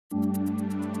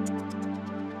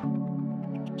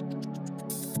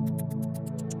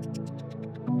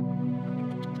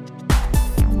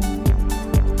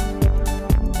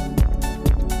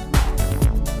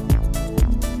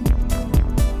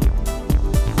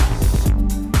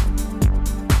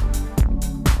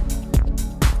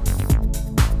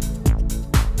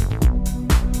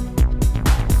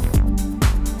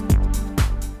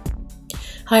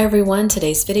Hi everyone,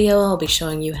 today's video I'll be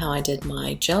showing you how I did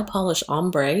my gel polish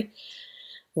ombre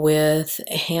with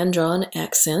hand-drawn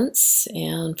accents,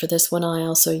 and for this one I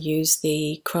also used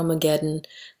the Chromageddon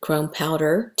chrome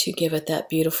powder to give it that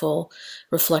beautiful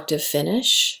reflective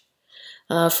finish.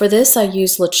 For this I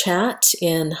used Le Chat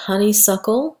in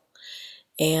Honeysuckle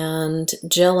and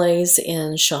Gelées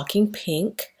in Shocking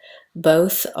Pink.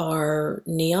 Both are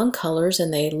neon colors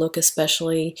and they look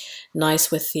especially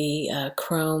nice with the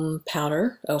chrome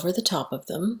powder over the top of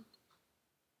them.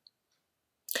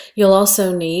 You'll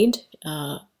also need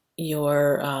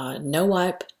your no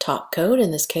wipe top coat.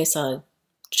 In this case I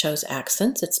chose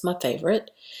Accents, it's my favorite.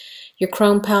 Your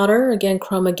chrome powder, again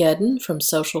Chromageddon from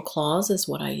Social Claus is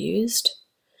what I used.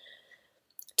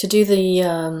 To do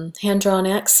the hand-drawn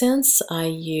accents I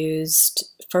used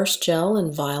First Gel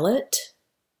in Violet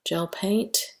gel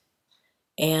paint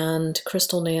and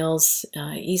Crystal Nails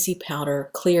Easy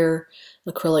Powder, clear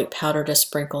acrylic powder to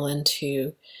sprinkle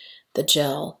into the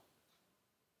gel.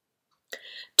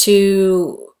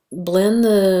 To blend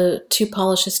the two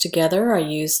polishes together I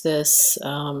use this,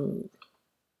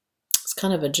 it's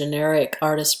kind of a generic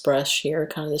artist brush here,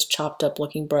 kind of this chopped up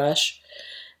looking brush.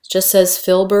 It just says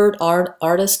Filbert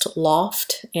Artist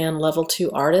Loft and Level 2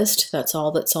 Artist. That's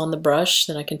all that's on the brush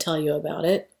that I can tell you about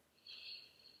it.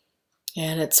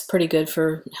 And it's pretty good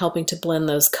for helping to blend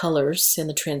those colors in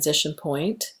the transition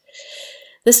point.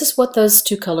 This is what those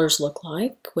two colors look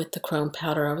like with the chrome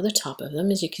powder over the top of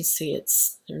them. As you can see,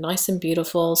 they're nice and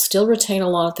beautiful, still retain a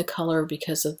lot of the color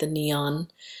because of the neon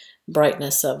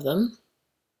brightness of them.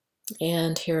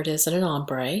 And here it is in an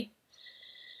ombre.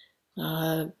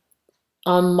 On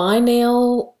my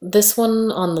nail, this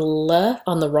one on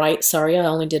the right, sorry, I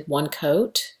only did one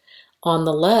coat. On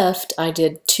the left, I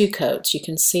did two coats. You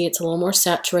can see it's a little more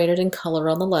saturated in color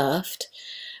on the left,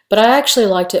 but I actually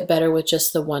liked it better with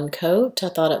just the one coat. I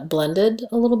thought it blended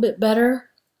a little bit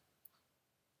better.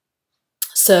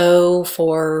 So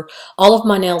for all of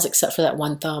my nails except for that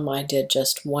one thumb, I did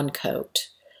just one coat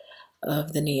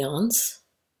of the neons.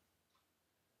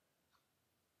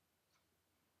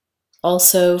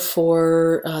 Also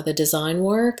for the design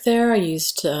work there, I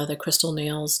used the Crystal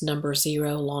Nails No.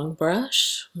 0 long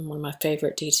brush, one of my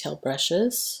favorite detail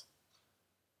brushes.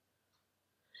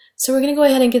 So we're going to go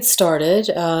ahead and get started.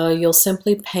 You'll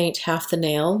simply paint half the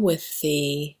nail with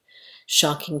the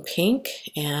Shocking Pink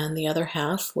and the other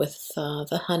half with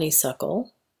the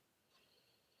Honeysuckle.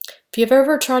 If you've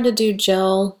ever tried to do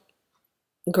gel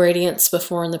gradients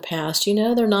before in the past, you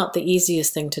know they're not the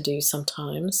easiest thing to do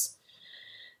sometimes.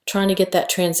 Trying to get that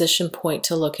transition point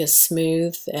to look as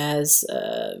smooth as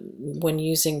when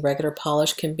using regular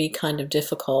polish can be kind of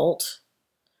difficult.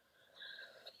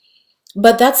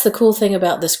 But that's the cool thing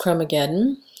about this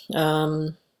Chromageddon,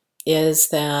 is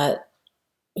that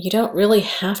you don't really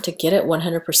have to get it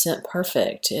 100%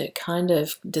 perfect. It kind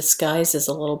of disguises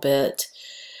a little bit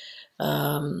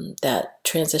that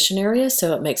transition area,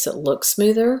 so it makes it look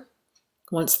smoother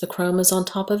once the chrome is on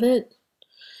top of it.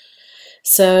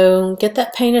 So get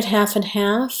that painted half and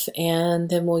half,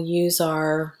 and then we'll use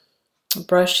our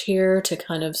brush here to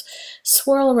kind of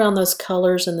swirl around those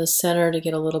colors in the center to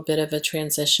get a little bit of a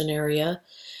transition area.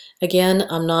 Again,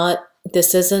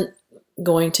 this isn't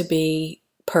going to be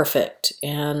perfect,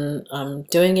 and I'm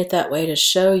doing it that way to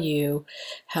show you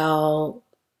how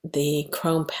the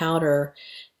chrome powder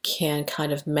can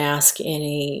kind of mask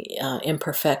any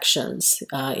imperfections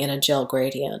in a gel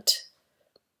gradient.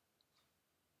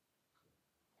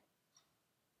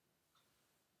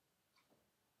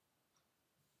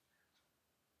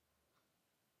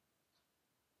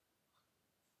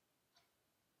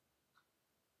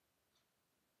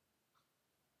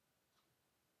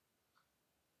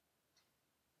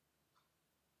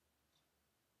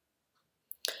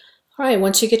 All right,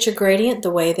 once you get your gradient the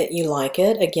way that you like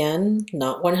it, again,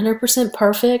 not 100%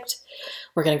 perfect,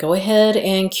 we're going to go ahead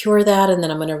and cure that, and then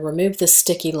I'm going to remove the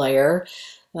sticky layer.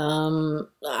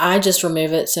 I just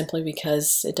remove it simply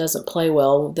because it doesn't play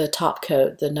well. The top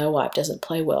coat, the no wipe, doesn't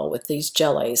play well with these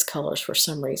Gelées colors for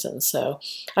some reason. So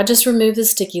I just remove the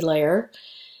sticky layer,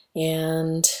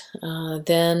 and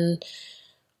then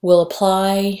we'll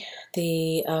apply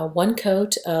the one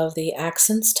coat of the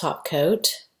Accents top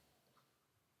coat.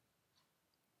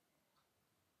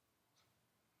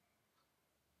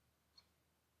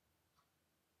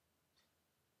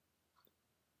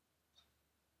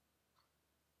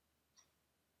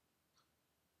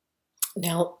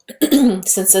 Now,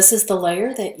 since this is the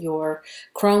layer that your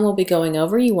chrome will be going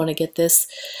over, you want to get this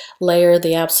layer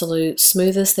the absolute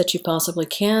smoothest that you possibly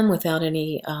can without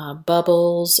any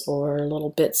bubbles or little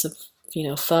bits of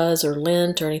fuzz or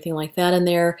lint or anything like that in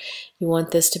there. You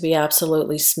want this to be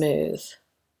absolutely smooth.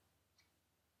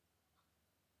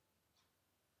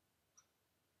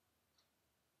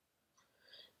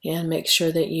 And make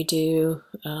sure that you do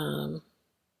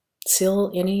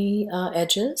seal any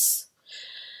edges.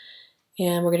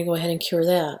 And we're going to go ahead and cure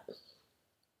that.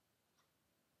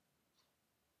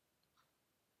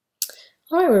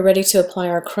 All right, we're ready to apply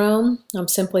our chrome. I'm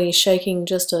simply shaking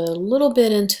just a little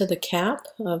bit into the cap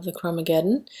of the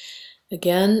Chromageddon.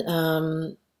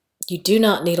 Again, you do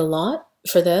not need a lot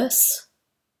for this.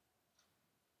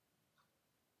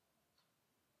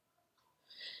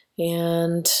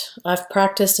 And I've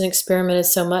practiced and experimented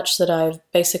so much that I've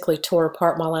basically tore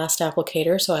apart my last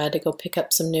applicator, so I had to go pick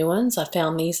up some new ones. I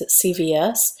found these at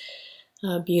CVS.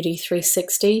 Beauty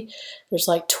 360. There's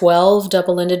like 12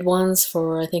 double-ended ones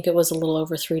for, I think it was a little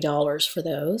over $3 for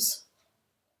those.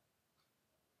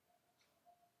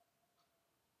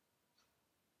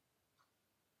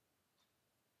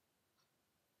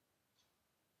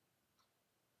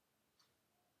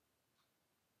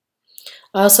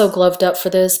 I also gloved up for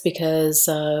this because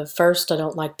first, I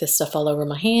don't like this stuff all over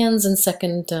my hands, and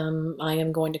second, I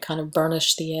am going to kind of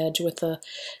burnish the edge with a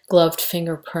gloved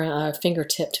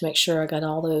fingertip to make sure I got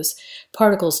all those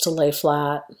particles to lay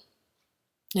flat.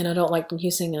 And I don't like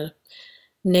using a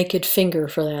naked finger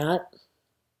for that.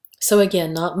 So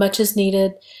again, not much is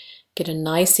needed. Get a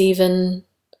nice even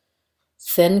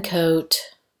thin coat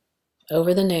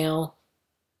over the nail.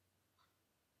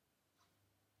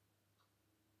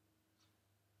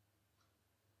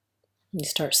 You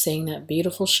start seeing that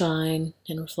beautiful shine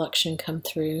and reflection come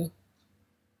through.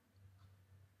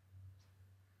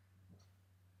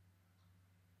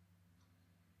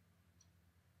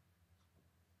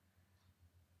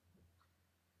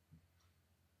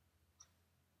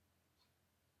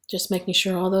 Just making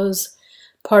sure all those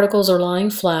particles are lying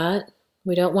flat.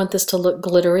 We don't want this to look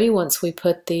glittery once we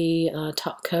put the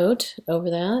top coat over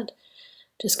that.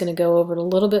 Just going to go over it a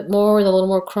little bit more with a little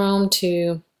more chrome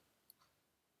to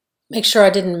make sure I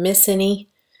didn't miss any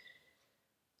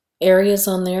areas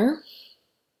on there.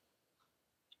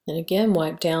 And again,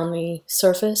 wipe down the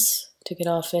surface to get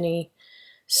off any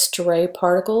stray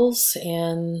particles.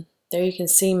 And there you can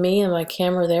see me and my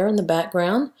camera there in the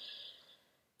background.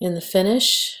 In the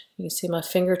finish, you can see my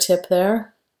fingertip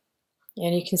there.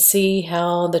 And you can see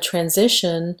how the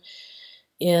transition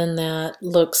in that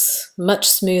looks much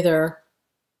smoother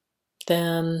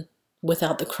than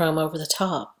without the chrome over the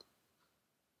top.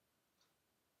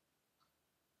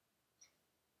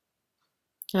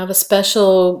 I have a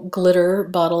special glitter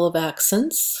bottle of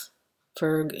accents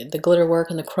for the glitter work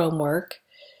and the chrome work.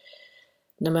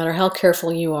 No matter how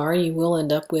careful you are, you will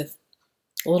end up with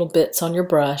little bits on your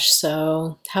brush,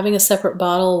 so having a separate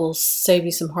bottle will save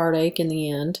you some heartache in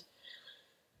the end.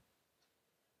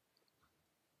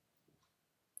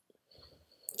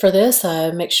 For this,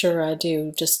 I make sure I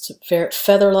do just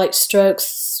feather-like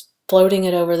strokes, floating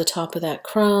it over the top of that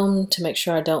chrome to make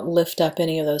sure I don't lift up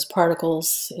any of those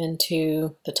particles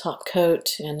into the top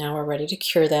coat. And now we're ready to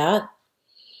cure that.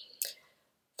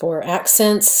 For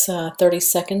accents, 30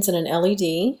 seconds in an LED.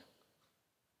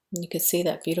 You can see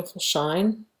that beautiful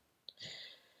shine.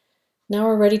 Now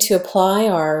we're ready to apply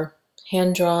our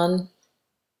hand-drawn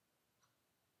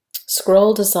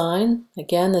scroll design.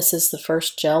 Again, this is the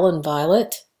first gel in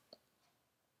violet.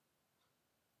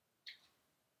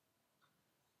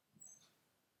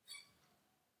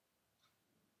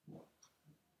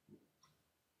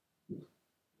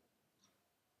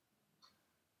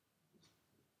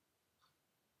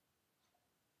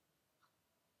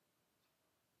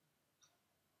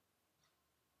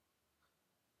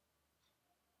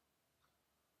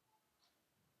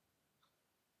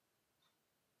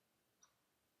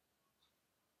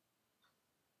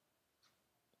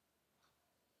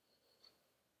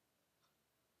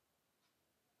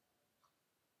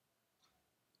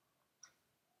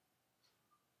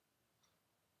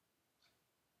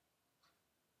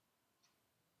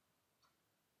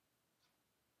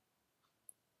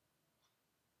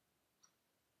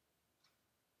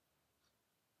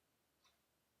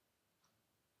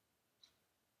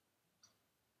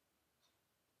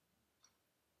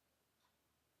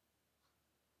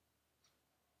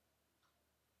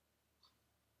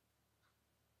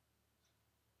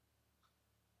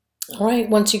 All right,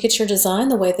 once you get your design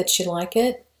the way that you like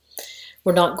it,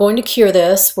 we're not going to cure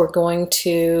this. We're going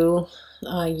to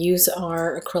use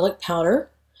our acrylic powder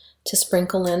to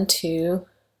sprinkle into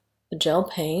the gel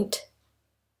paint.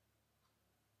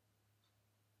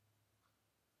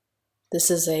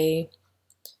 This is a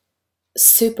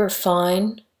super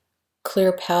fine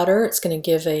clear powder. It's going to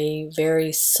give a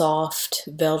very soft,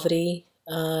 velvety,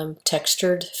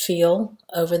 textured feel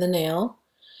over the nail.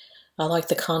 I like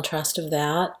the contrast of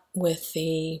that with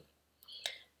the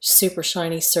super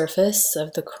shiny surface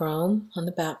of the chrome on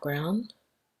the background.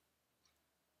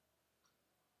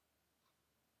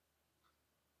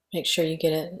 Make sure you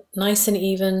get it nice and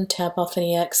even, tap off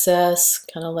any excess,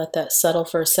 kind of let that settle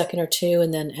for a second or two,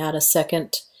 and then add a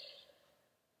second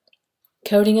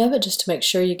coating of it just to make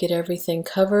sure you get everything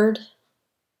covered.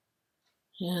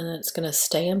 And it's going to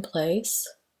stay in place.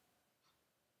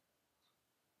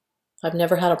 I've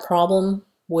never had a problem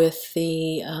with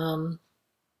the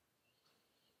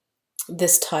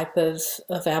this type of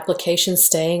application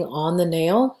staying on the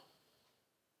nail.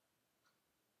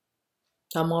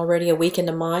 I'm already a week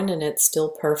into mine and it's still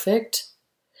perfect.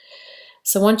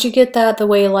 So once you get that the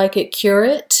way you like it, cure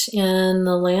it in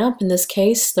the lamp, in this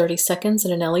case 30 seconds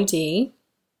in an LED.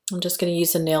 I'm just going to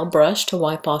use a nail brush to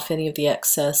wipe off any of the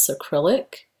excess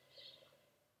acrylic.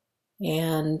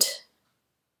 And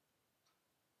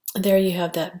there you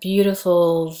have that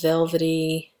beautiful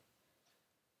velvety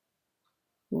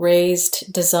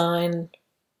raised design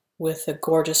with a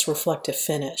gorgeous reflective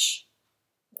finish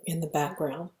in the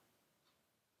background.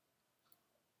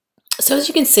 So as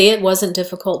you can see, it wasn't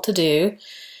difficult to do.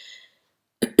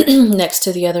 Next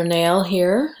to the other nail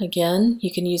here, again,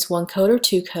 you can use 1 coat or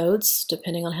 2 coats,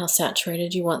 depending on how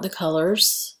saturated you want the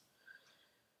colors.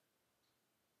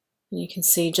 And you can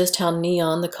see just how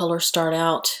neon the colors start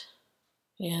out,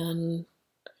 and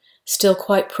still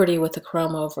quite pretty with the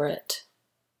chrome over it.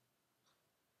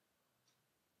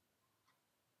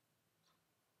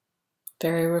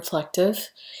 Very reflective.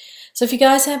 So if you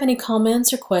guys have any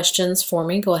comments or questions for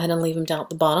me, go ahead and leave them down at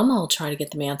the bottom. I'll try to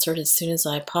get them answered as soon as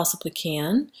I possibly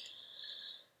can.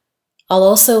 I'll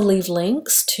also leave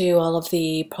links to all of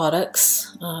the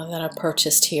products that I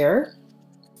purchased here.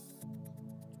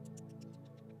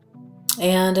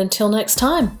 And until next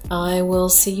time, I will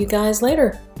see you guys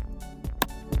later.